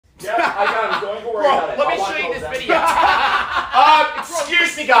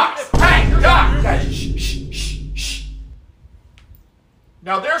guys. Hey, guys. Shh, shh, shh, shh.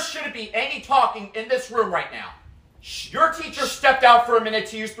 Now, there shouldn't be any talking in this room right now. Your teacher stepped out for a minute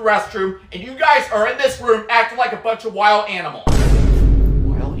to use the restroom, and you guys are in this room acting like a bunch of wild animals.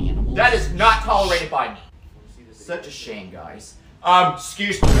 Wild animals? That is not tolerated by me. Such a shame, guys.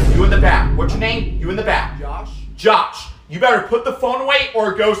 Excuse me, you in the back. What's your name? You in the back. Josh. Josh, you better put the phone away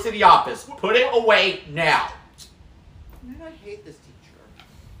or go to the office. Put it away now. Man, I hate this teacher.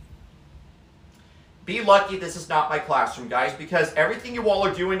 Be lucky this is not my classroom, guys, because everything you all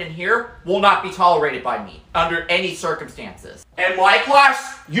are doing in here will not be tolerated by me under any circumstances. And my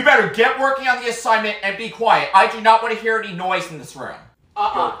class, you better get working on the assignment and be quiet. I do not want to hear any noise in this room.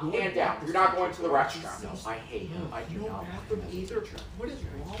 Hand down. You're not going to the restroom. No, I hate him. I do not want him either. What is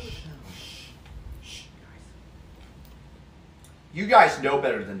wrong with him? You guys know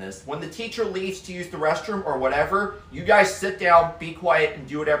better than this. When the teacher leaves to use the restroom or whatever, you guys sit down, be quiet, and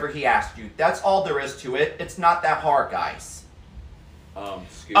do whatever he asks you. That's all there is to it. It's not that hard, guys.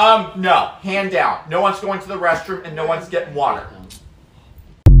 Excuse me. No. Hand down. No one's going to the restroom and no one's getting water.